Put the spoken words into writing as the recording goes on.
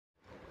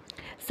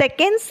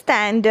Second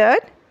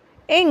Standard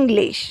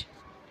English.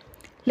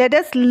 Let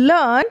us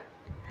learn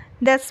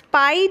the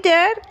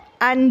spider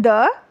and the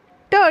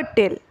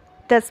turtle.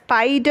 The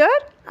spider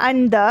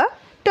and the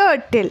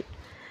turtle.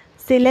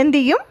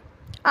 சிலந்தியும்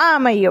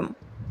ஆமையும்.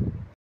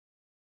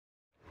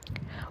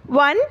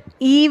 One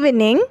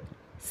evening,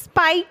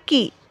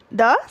 Spiky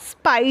the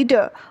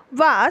spider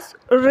was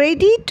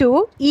ready to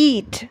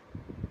eat.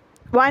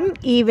 One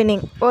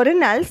evening, ஒரு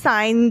நாள்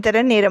சாயந்தர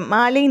நேரம்,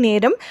 மாலை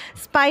நேரம்,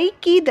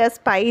 spiky த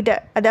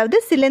spider, அதாவது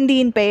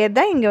சிலந்தியின் பெயர்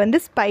தான் இங்கே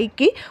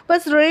spiky,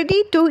 was ready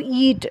to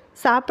eat,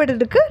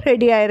 சாப்பிட்றதுக்கு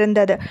ரெடியாக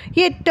இருந்தது.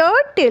 எ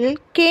turtle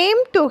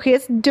came to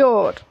his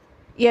door.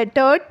 A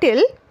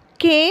turtle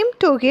came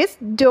to his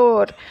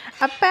door.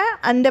 அப்போ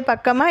அந்த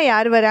பக்கமாக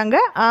யார் வராங்க?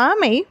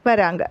 ஆமை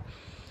வராங்க.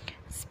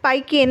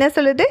 ஸ்பைக்கி என்ன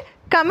சொல்லுது?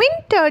 Come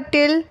in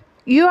turtle,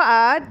 you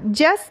are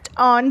just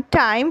on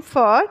time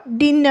for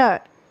dinner.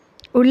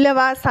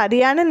 உள்ளவா,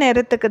 சரியான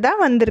நேரத்துக்கு தான்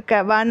வந்திருக்க,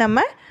 வா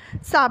நம்ம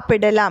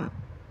சாப்பிடலாம்.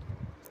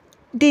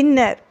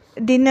 டின்னர்,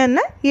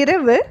 டின்னர்னா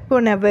இரவு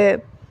உணவு.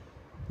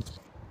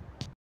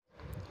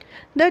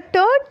 The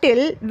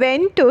turtle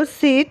went to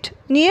sit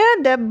near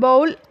the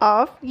bowl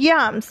of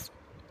yams.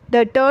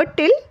 The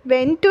turtle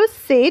went to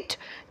sit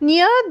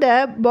near the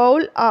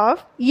bowl of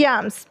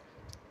yams.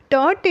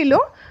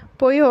 டர்ட்டிலும்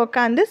போய்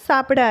உக்காந்து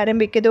சாப்பிட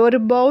ஆரம்பிக்குது. ஒரு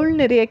பவுல்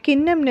நிறைய,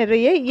 கிண்ணம்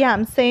நிறைய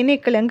யாம்,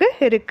 சேனைக்கிழங்கு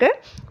இருக்குது.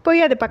 போய்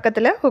அது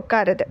பக்கத்தில்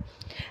உட்காருது.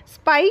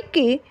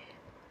 Spiky,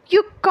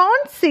 you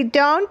can't sit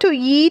down to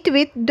eat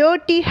with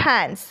dirty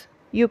hands.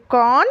 You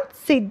can't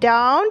sit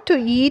down to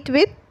eat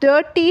with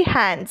dirty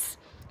hands.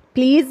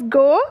 Please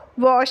go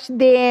wash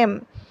them.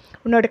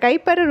 உன்னோட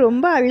கைப்பறை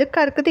ரொம்ப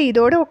அழுக்காக இருக்குது,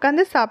 இதோடு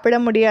உட்காந்து சாப்பிட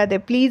முடியாது.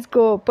 ப்ளீஸ்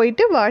கோ,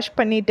 போயிட்டு வாஷ்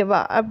பண்ணிட்டு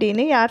வா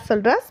அப்படின்னு யார்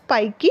சொல்கிறா?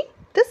 Spiky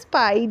the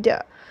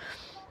spider.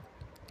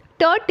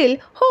 Turtle,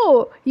 oh,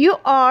 you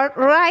are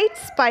right,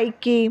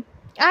 Spiky.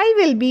 I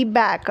will be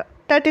back.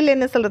 Turtle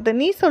என்ன சொல்கிறது?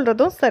 நீ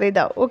சொல்கிறதும்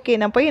சரிதான். ஓகே,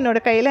 நான் போய்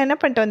என்னோடய கையில் என்ன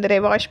பண்ணிட்டு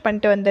வந்துடுறேன், வாஷ்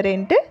பண்ணிட்டு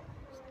வந்துடுறேன்ட்டு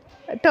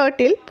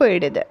Turtle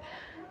போயிடுது.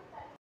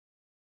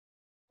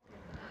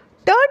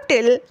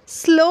 Turtle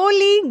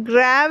slowly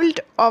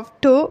gravelled off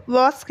to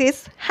wash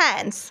his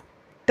hands.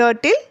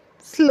 Turtle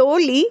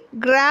slowly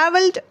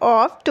gravelled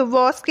off to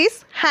wash his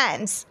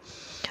hands.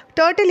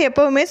 Turtle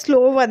எப்போவுமே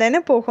ஸ்லோவாக தானே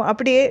போகும்,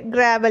 அப்படியே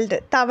கிராவல்டு,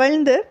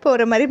 தவழ்ந்து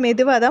போகிற மாதிரி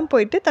மெதுவாக தான்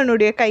போயிட்டு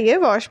தன்னுடைய கையை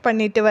வாஷ்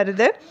பண்ணிட்டு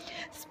வருது.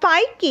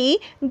 Spiky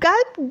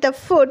கல்ப் the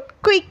food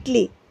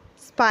quickly.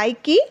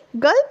 Spiky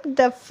கல்ப்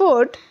the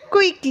food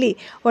quickly.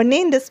 உடனே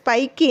இந்த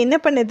ஸ்பைக்கி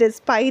என்ன பண்ணுது?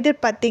 ஸ்பைடர்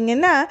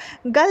பார்த்திங்கன்னா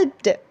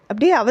கல்ப்டு,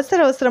 அப்படியே அவசர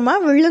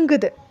அவசரமாக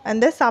விழுங்குது.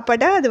 அந்த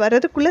சாப்பாடை அது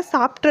வர்றதுக்குள்ளே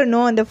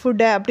சாப்பிட்றணும் அந்த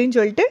ஃபுட்டை அப்படின்னு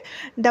சொல்லிட்டு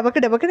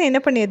டபக்கு டபக்குன்னு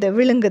என்ன பண்ணிடுது?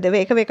 விழுங்குது,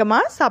 வேக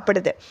வேகமாக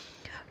சாப்பிடுது.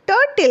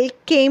 Turtle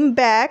came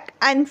back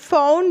and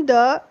found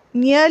the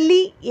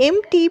nearly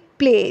empty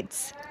plates.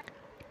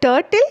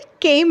 Turtle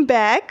came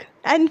back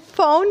and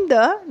found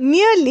the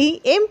nearly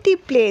empty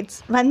plates.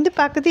 வந்து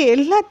பார்க்குது,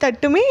 எல்லா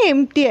தட்டுமே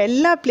எம்டி,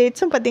 எல்லா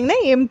பிளேட்ஸும் பார்த்திங்கன்னா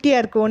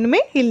எம்டியாக இருக்குது,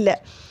 ஒன்றுமே இல்லை.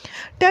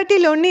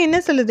 டர்ட்டில் ஒன்று என்ன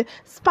சொல்லுது?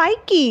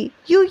 Spiky,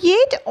 you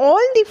add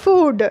all the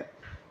food.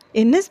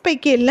 என்ன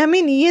ஸ்பைக்கி, எல்லாமே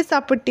நீயே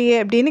சாப்பிட்டியே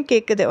அப்படின்னு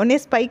கேட்குது. உடனே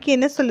ஸ்பைக்கி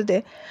என்ன சொல்லுது?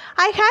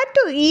 ஐ had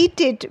to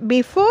eat it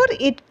before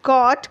it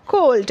got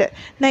gold.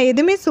 நான்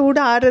எதுவுமே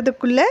சூடு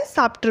ஆகிறதுக்குள்ளே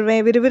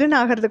சாப்பிட்ருவேன், விறுவிறுன்னு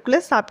ஆகிறதுக்குள்ளே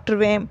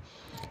சாப்பிட்ருவேன்.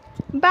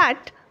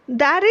 But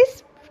there is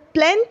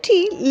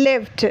plenty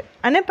left.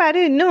 ஆனால்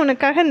பாரு, இன்னும்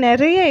உனக்காக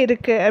நிறைய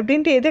இருக்குது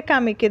அப்படின்ட்டு எதை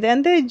காமிக்குது?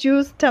 அந்த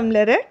ஜூஸ்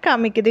டம்ளரை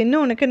காமிக்குது,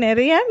 இன்னும் உனக்கு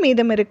நிறையா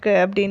மீதம்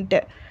இருக்குது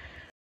அப்படின்ட்டு.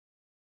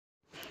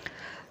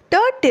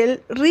 Turtle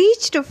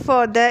reached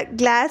for the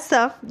glass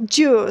of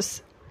juice.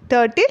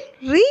 Turtle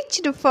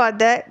reached for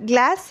the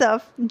glass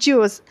of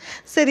juice.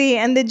 சரி,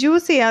 அந்த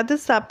ஜூஸையாவது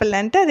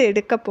சாப்பிட்லான்ட்டு அதை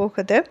எடுக்க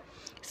போகுது.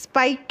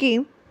 Spiky,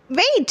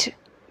 wait,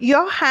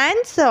 your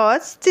hands are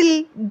still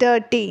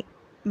dirty.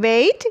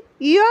 Wait,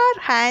 your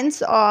hands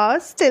are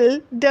still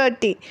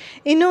dirty.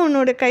 இன்னும்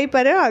உன்னோட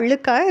கைப்பறை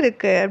அழுக்காக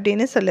இருக்குது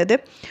அப்படின்னு சொல்லுது.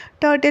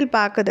 டர்ட்டில்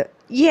பார்க்குது.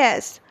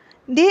 S,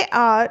 they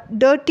are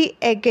dirty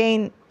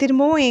again.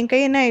 திரும்பவும் என் கை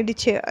என்ன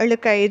ஆயிடுச்சு?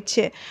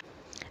 அழுக்காயிடுச்சு.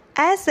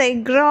 as I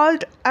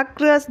crawled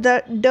across the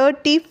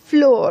dirty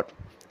floor.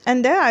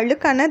 அந்த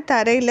அழுக்கான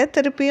தரையில்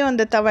திருப்பியும்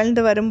அந்த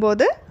தவழ்ந்து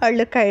வரும்போது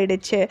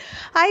அழுக்காயிடுச்சு.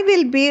 I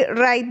will be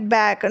right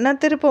back.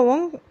 நான்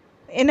திரும்பவும்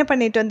என்ன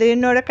பண்ணிட்டு வந்து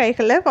என்னோடய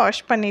கைகளை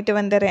வாஷ் பண்ணிட்டு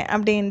வந்துடுறேன்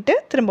அப்படின்ட்டு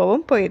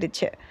திரும்பவும்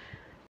போயிடுச்சு.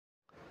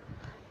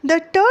 The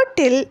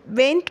turtle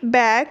went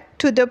back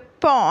to the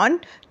pond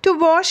to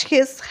wash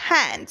his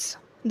hands.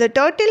 The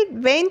turtle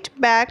went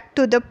back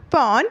to the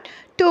pond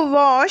to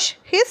wash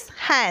his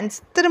hands.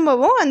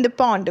 திரும்பவும் அந்த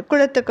பாண்ட்,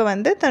 குளத்துக்கு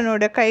வந்து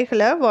தன்னோட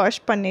கைகளை வாஷ்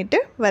பண்ணிட்டு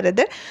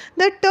வருது.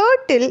 The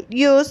turtle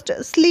used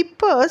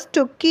slippers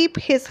to keep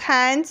his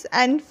hands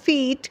and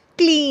feet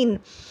clean.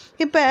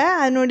 இப்போ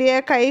அதனுடைய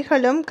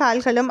கைகளும்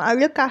கால்களும்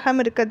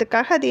அழுக்காகாமல்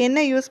இருக்கிறதுக்காக அது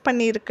என்ன யூஸ்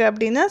பண்ணியிருக்கு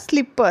அப்படின்னா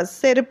ஸ்லிப்பர்ஸ்,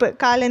 செருப்பு,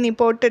 காலணி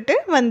போட்டுட்டு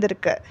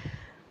வந்திருக்கு.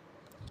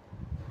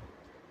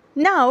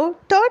 Now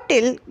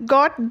Turtle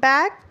got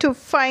back to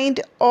find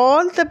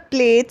all the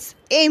plates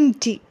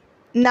empty.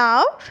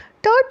 Now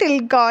Turtle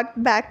got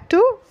back to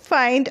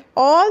find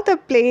all the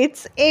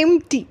plates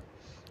empty.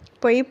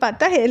 போய்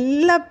பார்த்தா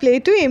எல்லா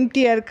பிளேட்டும்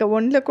எம்டியாக இருக்கு,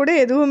 ஒன்றில் கூட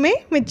எதுவுமே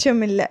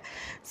மிச்சம் இல்லை.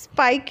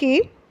 ஸ்பைக்கி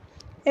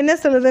என்ன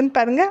சொல்லுதுன்னு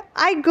பாருங்கள்.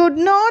 ஐ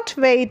குட் நாட்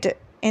வெயிட்,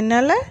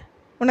 என்னால்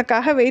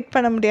உனக்காக வெயிட்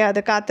பண்ண முடியாது,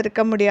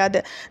 காத்திருக்க முடியாது.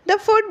 The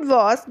food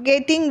was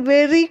getting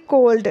very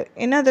gold,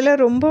 ஏன்னா அதில்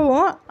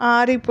ரொம்பவும்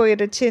ஆறி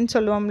போயிடுச்சுன்னு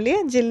சொல்லுவோம் இல்லையா,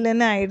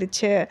 ஜில்லுன்னு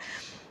ஆயிடுச்சு.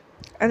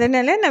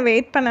 அதனால் நான்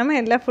வெயிட் பண்ணாமல்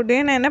எல்லா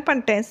ஃபுட்டையும் நான் என்ன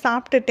பண்ணிட்டேன்,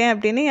 சாப்பிட்டுட்டேன்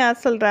அப்படின்னு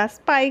யார் சொல்கிறா?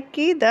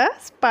 Spiky the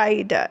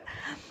spider.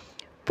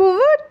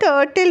 Poor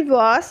turtle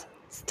was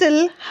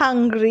still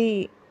hungry.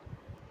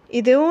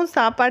 இதுவும்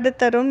சாப்பாடு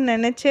தரும்னு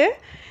நினச்சி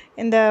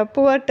இந்த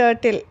புவர்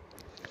டர்ட்டில்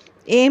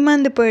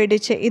ஏமாந்து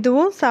போயிடுச்சு,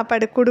 இதுவும்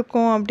சாப்பாடு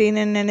கொடுக்கும்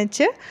அப்படின்னு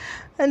நினச்சி.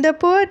 அந்த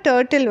poor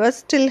turtle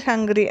was still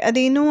hungry, அது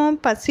இன்னும்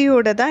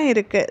பசியோடு தான்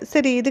இருக்குது.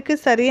 சரி, இதுக்கு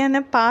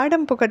சரியான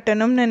பாடம்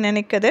புகட்டணும்னு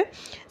நினைக்குது.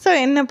 ஸோ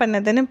என்ன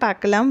பண்ணுதுன்னு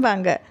பார்க்கலாம்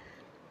வாங்க.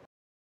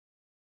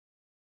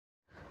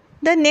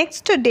 த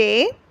நெக்ஸ்ட் டே,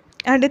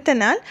 அடுத்த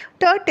நாள்,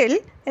 டர்ட்டில்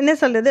என்ன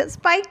சொல்லுது?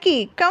 ஸ்பைக்கி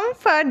கம்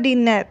ஃபார்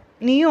டின்னர்,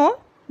 நீயும்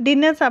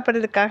டின்னர்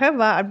சாப்பிட்றதுக்காக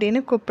வா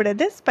அப்படின்னு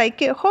கூப்பிடுது.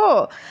 ஸ்பைக்கி ஹோ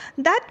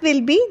தட்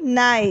வில் பி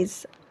நைஸ்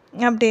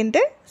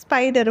அப்படின்ட்டு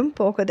ஸ்பைடரும்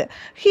போகுது.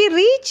 He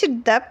reach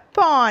the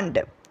bond.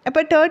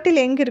 அப்போ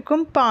டர்ட்டில் எங்கே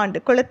இருக்கும்? பாண்ட்,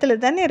 குளத்தில்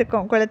தானே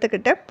இருக்கும்.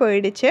 குளத்துக்கிட்ட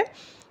போயிடுச்சு.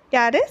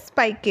 யார்?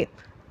 ஸ்பைக்கி.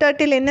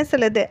 டர்ட்டில் என்ன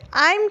சொல்லுது?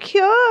 I am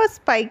here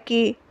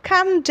spiky,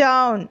 come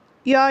down,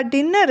 your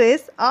dinner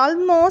is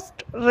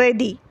almost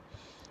ready.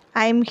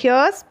 I am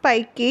here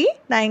spiky,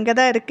 நான் இங்கே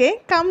தான் இருக்கேன்.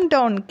 கம்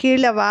டவுன்,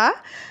 கீழே வா.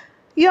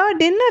 Your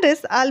dinner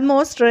is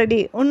almost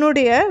ready,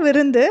 உன்னுடைய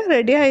விருந்து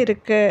ரெடியாக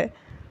இருக்குது.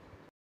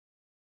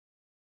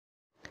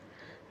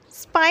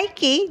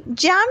 Spiky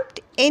jumped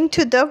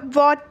into the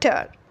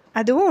water,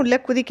 அதுவும் உள்ளே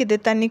குதிக்குது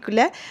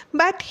தண்ணிக்குள்ளே.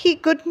 But he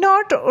could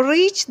not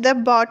reach the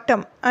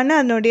bottom, ஆனால்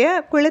அதனுடைய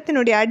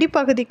குளத்தினுடைய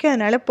அடிப்பகுதிக்கு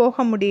அதனால்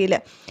போக முடியல.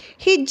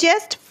 He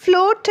just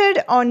floated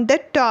on the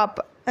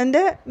top, அந்த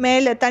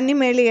மேலே தண்ணி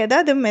மேலேயே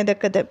தான் அது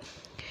மிதக்குது.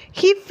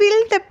 He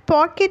filled the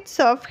pockets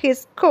of his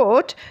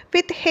coat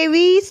with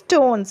heavy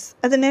stones.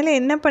 அதனால்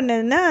என்ன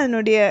பண்ணதுன்னா,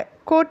 அதனுடைய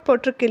கோட்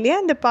போட்டிருக்கு இல்லையா,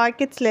 அந்த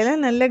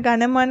பாக்கெட்ஸ்லாம் நல்ல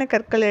கனமான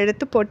கற்களை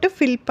எடுத்து போட்டு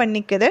fill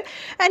பண்ணிக்குது.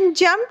 And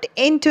jumped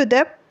into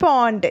the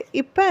pond,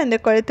 இப்போ அந்த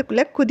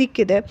குளத்துக்குள்ளே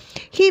குதிக்குது.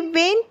 He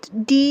went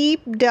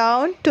deep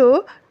down to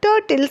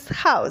Turtle's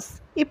house.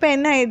 இப்போ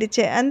என்ன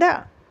ஆயிடுச்சு, அந்த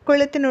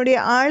குளத்தினுடைய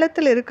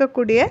ஆழத்தில்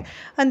இருக்கக்கூடிய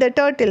அந்த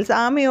டர்ட்டில்ஸ்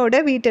ஆமையோட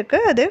வீட்டுக்கு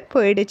அது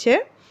போயிடுச்சு.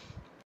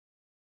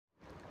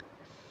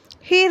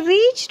 He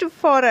reached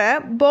for a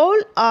bowl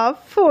of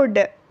food.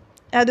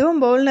 அதுவும்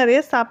பவுல் நிறைய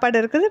சாப்பாடு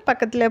இருக்குது,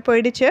 பக்கத்தில்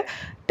போயிடுச்சு.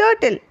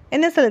 டர்ட்டில்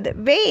என்ன சொல்லுது?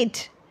 Wait,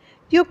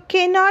 you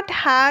cannot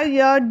have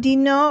your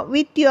dinner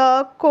with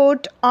your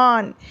code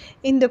on.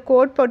 இந்த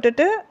கோட்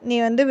போட்டுட்டு நீ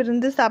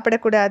விருந்து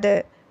சாப்பிடக்கூடாது.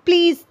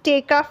 Please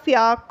take off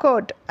your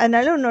code,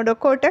 அதனால் உன்னோட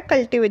கோட்டை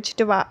கழட்டி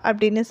வச்சுட்டு வா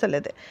அப்படின்னு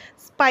சொல்லுது.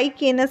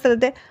 ஸ்பைக்கி என்ன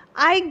சொல்லுது?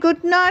 I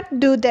could not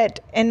do that,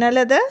 என்னால்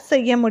அதை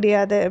செய்ய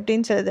முடியாது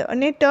அப்படின்னு சொல்லுது.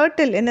 உடனே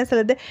டர்ட்டில் என்ன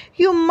சொல்லுது?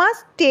 You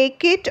must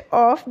take it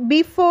of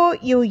before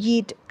you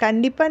eat.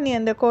 கண்டிப்பாக நீ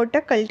அந்த கோட்டை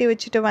கழட்டி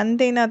வச்சுட்டு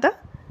வந்தேன்னா தான்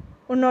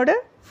உன்னோட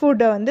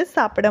ஃபுட்டை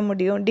சாப்பிட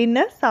முடியும்,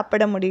 டின்னர்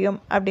சாப்பிட முடியும்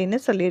அப்படின்னு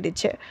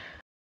சொல்லிடுச்சு.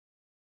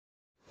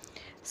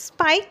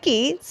 Spiky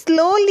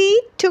slowly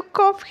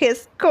took off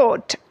his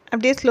code,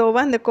 அப்படியே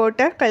ஸ்லோவாக அந்த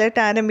கோட்டை கழட்ட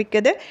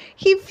ஆரம்பிக்குது.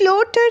 He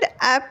floated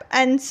up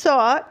and saw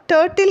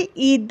turtle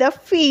eat the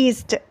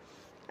feast.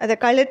 அதை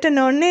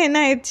கழட்டினோடனே என்ன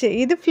ஆயிடுச்சு,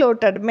 இது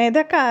ஃப்ளோட்டட்,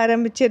 மிதக்க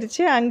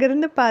ஆரம்பிச்சிருச்சு.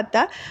 அங்கேருந்து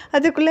பார்த்தா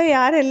அதுக்குள்ளே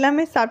யார்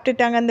எல்லாமே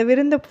சாப்பிட்டுட்டாங்க, அந்த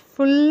விருந்து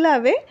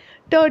ஃபுல்லாகவே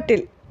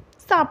டர்ட்டில்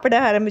சாப்பிட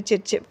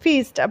ஆரம்பிச்சிருச்சு.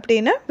 ஃபீஸ்ட்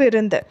அப்படின்னு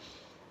விருந்து.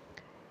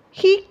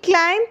 He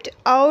climbed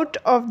out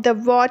of the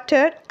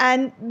water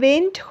and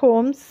went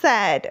home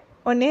chat.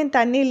 உடனே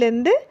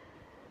தண்ணியிலேருந்து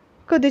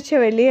குதிச்சு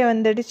வெளியே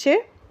வந்துடுச்சு.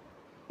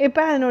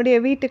 இப்போ அதனுடைய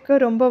வீட்டுக்கு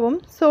ரொம்பவும்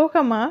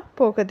சோகமாக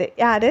போகுது.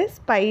 யார்?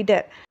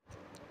 ஸ்பைடர்.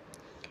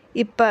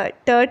 இப்போ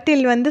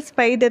டர்ட்டில்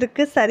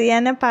ஸ்பைடருக்கு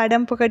சரியான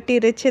பாடம்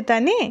புகட்டிருச்சு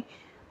தானே.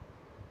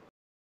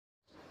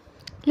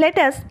 Let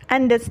us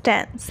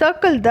understand.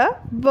 Circle the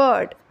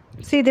word.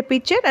 See the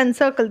picture and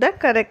circle the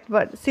correct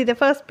word. See the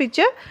first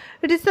picture,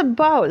 it is a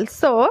bowl.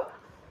 So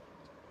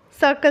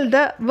circle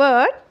the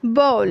word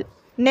bowl.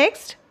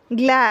 Next,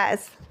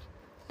 glass.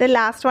 The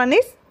last one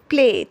is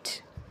plate.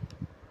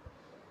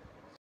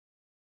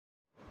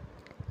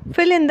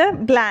 Fill in the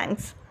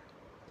blanks.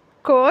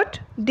 Coat,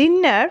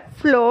 dinner,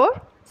 floor,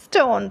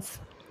 stones.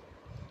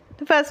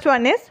 The first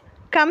one is,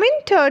 come in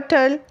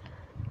turtle,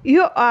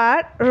 you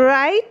are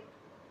right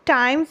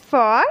time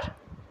for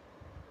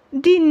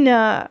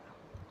dinner.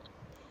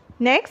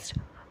 Next,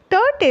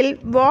 turtle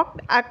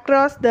walked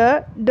across the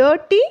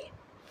dirty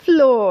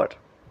floor.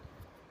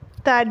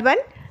 Third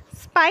one,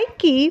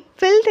 Spikey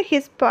filled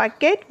his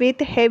pocket with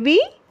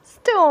heavy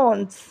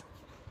stones.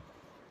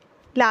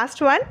 Last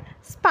one,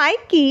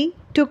 Spikey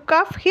took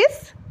off his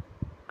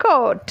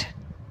coat.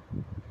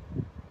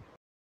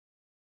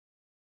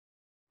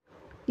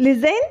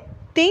 Listen,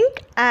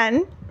 think and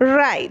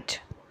write.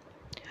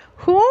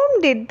 Whom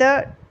did the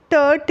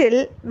turtle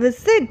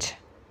visit?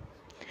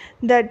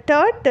 The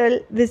turtle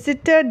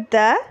visited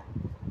the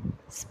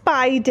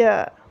spider.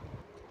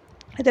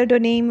 அதோட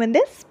name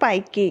வந்து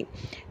spiky.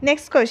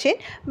 Next question,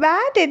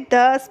 where did the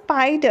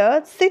spider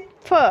chit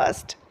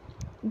first?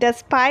 The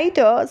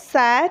spider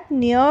sat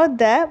near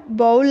the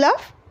bowl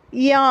of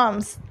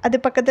yams. அது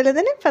பக்கத்தில்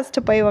தானே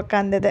first போய்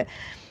உக்காந்தது.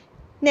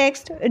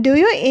 Next, do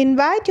you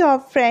invite your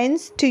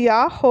friends to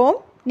your home?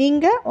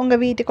 நீங்கள் உங்கள்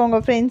வீட்டுக்கு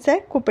உங்கள் ஃப்ரெண்ட்ஸை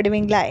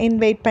கூப்பிடுவீங்களா,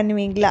 இன்வைட்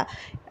பண்ணுவீங்களா?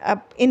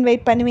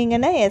 இன்வைட்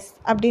பண்ணுவீங்கன்னா எஸ்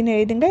அப்படின்னு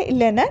எழுதுங்க,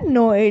 இல்லைன்னா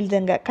நோ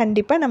எழுதுங்க.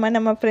 கண்டிப்பாக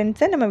நம்ம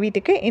ஃப்ரெண்ட்ஸை நம்ம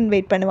வீட்டுக்கு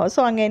இன்வைட் பண்ணுவோம்.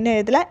 ஸோ அங்கே என்ன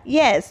எழுதலாம்?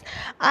 S,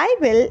 I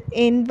will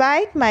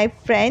invite my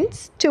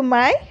friends to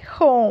my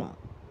home.